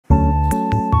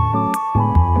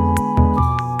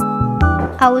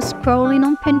I was scrolling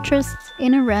on Pinterest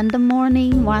in a random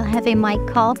morning while having my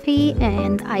coffee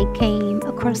and I came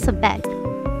across a bag.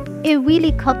 It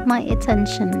really caught my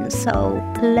attention, so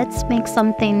let's make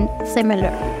something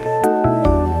similar.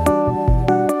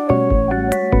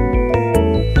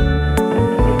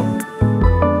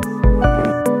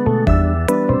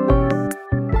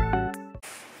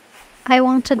 I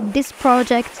wanted this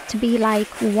project to be like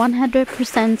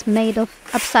 100% made of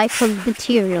upcycled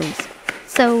materials.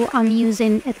 So I'm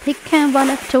using a thick canvas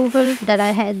leftover that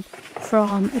I had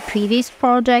from a previous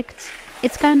project.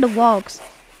 It's kind of walks,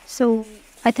 so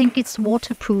I think it's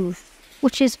waterproof,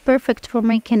 which is perfect for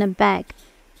making a bag.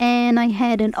 And I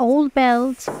had an old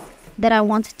belt that I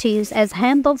wanted to use as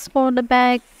handles for the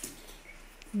bag,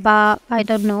 but I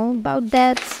don't know about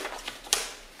that.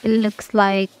 It looks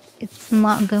like it's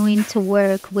not going to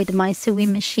work with my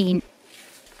sewing machine.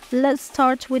 Let's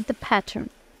start with the pattern.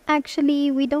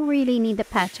 Actually, we don't really need a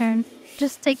pattern.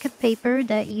 Just take a paper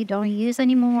that you don't use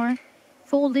anymore,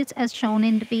 fold it as shown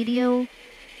in the video,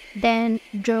 then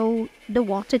draw the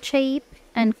water shape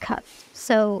and cut.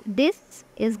 So this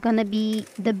is gonna be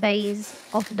the base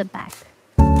of the bag.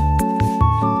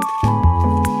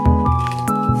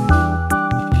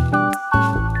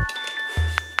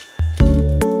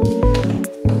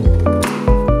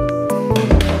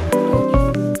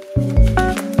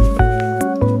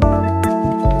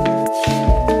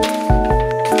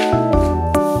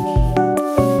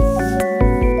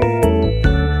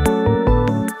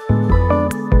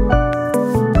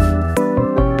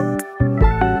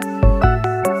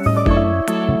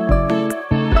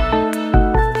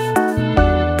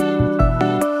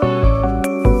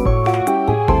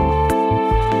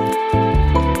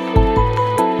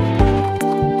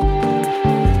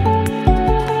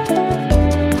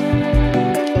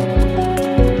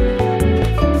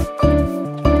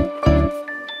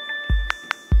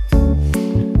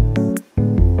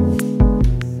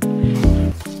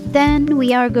 Then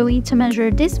we are going to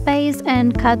measure this base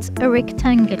and cut a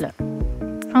rectangular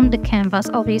from the canvas,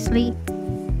 obviously.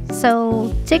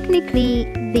 So technically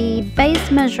the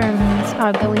base measurements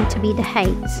are going to be the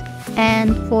height,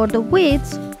 and for the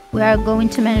width we are going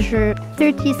to measure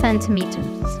 30 centimeters.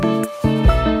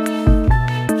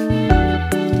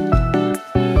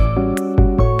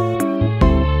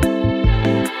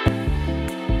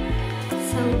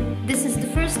 So this is the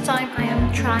first time I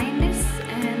am trying this,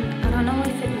 and I don't know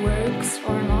if it works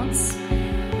or not,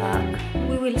 but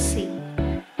we will see.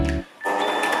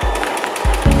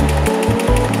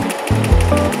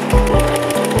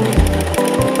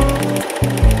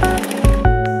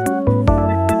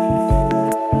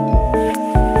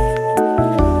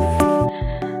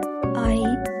 I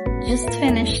just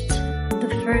finished the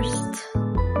first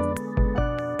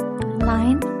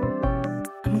line.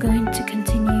 I'm going to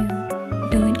continue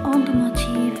doing all the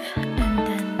motif and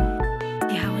then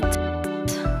see how it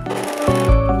turns.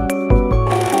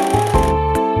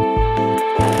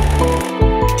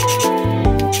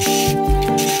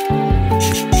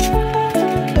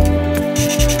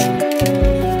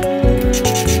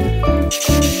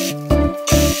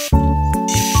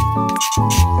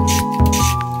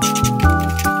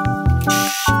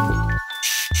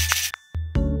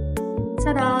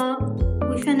 Ta-da!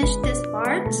 We finished this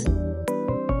part.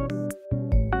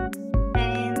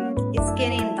 It's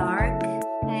getting dark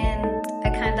and I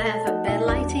kind of have a bad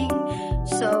lighting,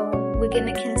 so we're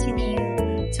gonna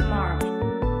continue tomorrow.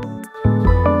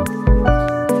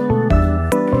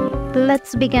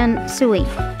 Let's begin sewing,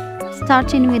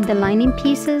 starting with the lining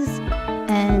pieces,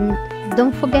 and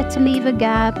don't forget to leave a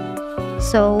gap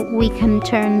so we can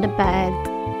turn the bag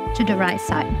to the right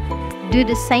side. Do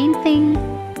the same thing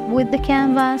with the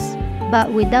canvas,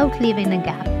 but without leaving a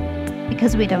gap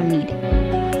because we don't need it.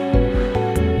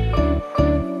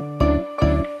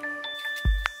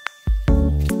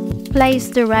 Place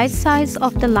the right sides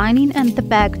of the lining and the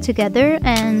bag together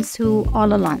and sew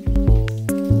all along.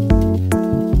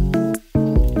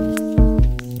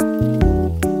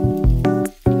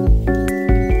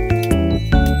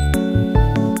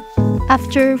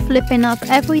 After flipping up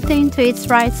everything to its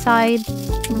right side,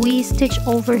 we stitch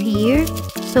over here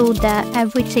so that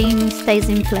everything stays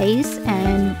in place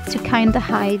and to kind of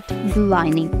hide the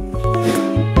lining.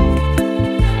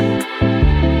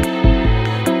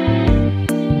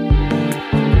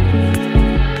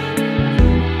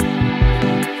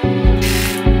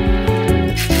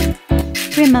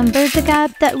 Remember the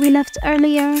gap that we left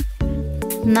earlier?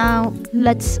 Now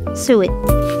let's sew it.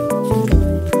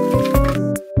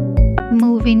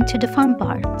 Moving to the fun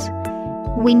part.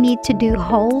 We need to do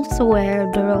holes where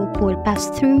the rope will pass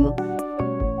through.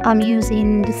 I'm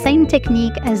using the same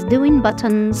technique as doing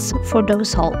buttons for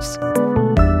those holes.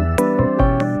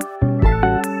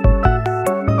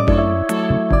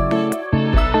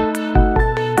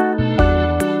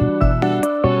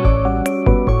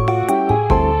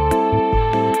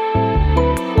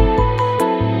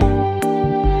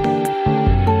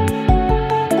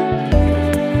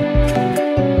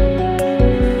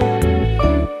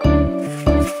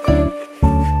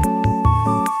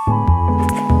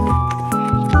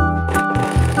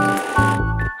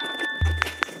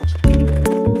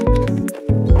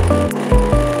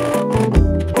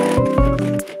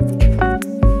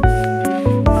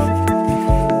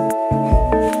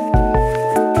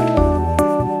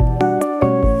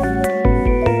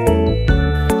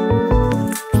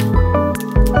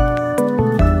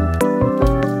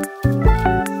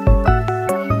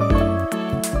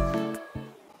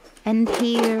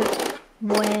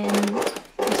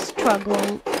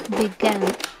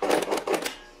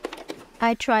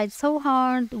 I tried so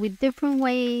hard with different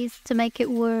ways to make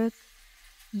it work,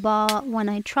 but when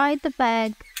I tried the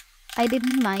bag, I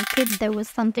didn't like it. There was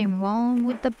something wrong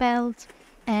with the belt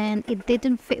and it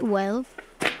didn't fit well.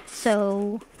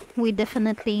 So we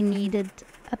definitely needed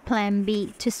a plan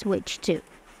B to switch to.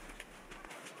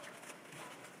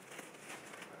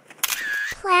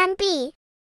 Plan B.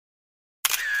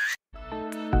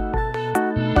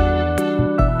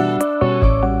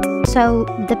 So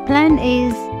the plan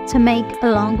is to make a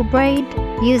longer braid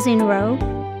using rope,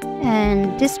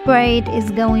 and this braid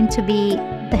is going to be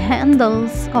the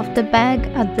handles of the bag.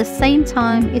 At the same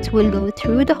time, it will go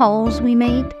through the holes we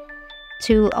made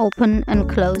to open and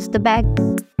close the bag.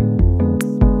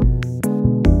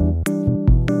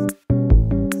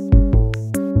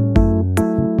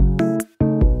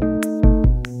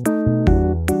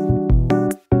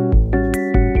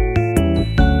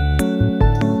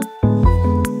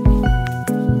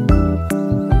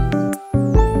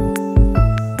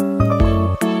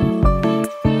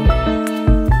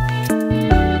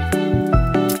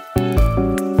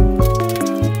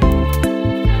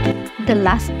 The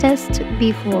last test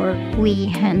before we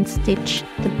hand stitch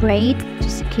the braid to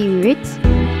secure it.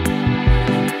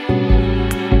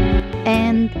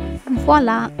 And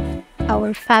voila,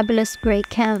 our fabulous grey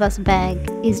canvas bag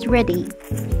is ready.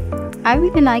 I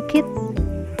really like it.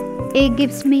 It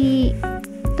gives me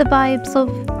the vibes of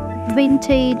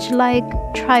vintage, like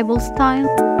tribal style.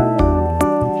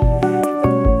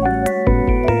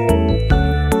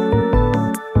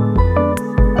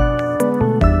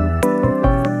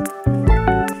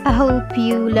 I hope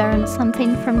you learned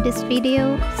something from this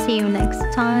video. See you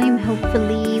next time,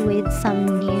 hopefully with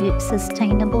some new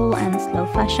sustainable and slow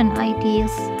fashion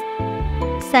ideas.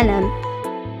 Salam.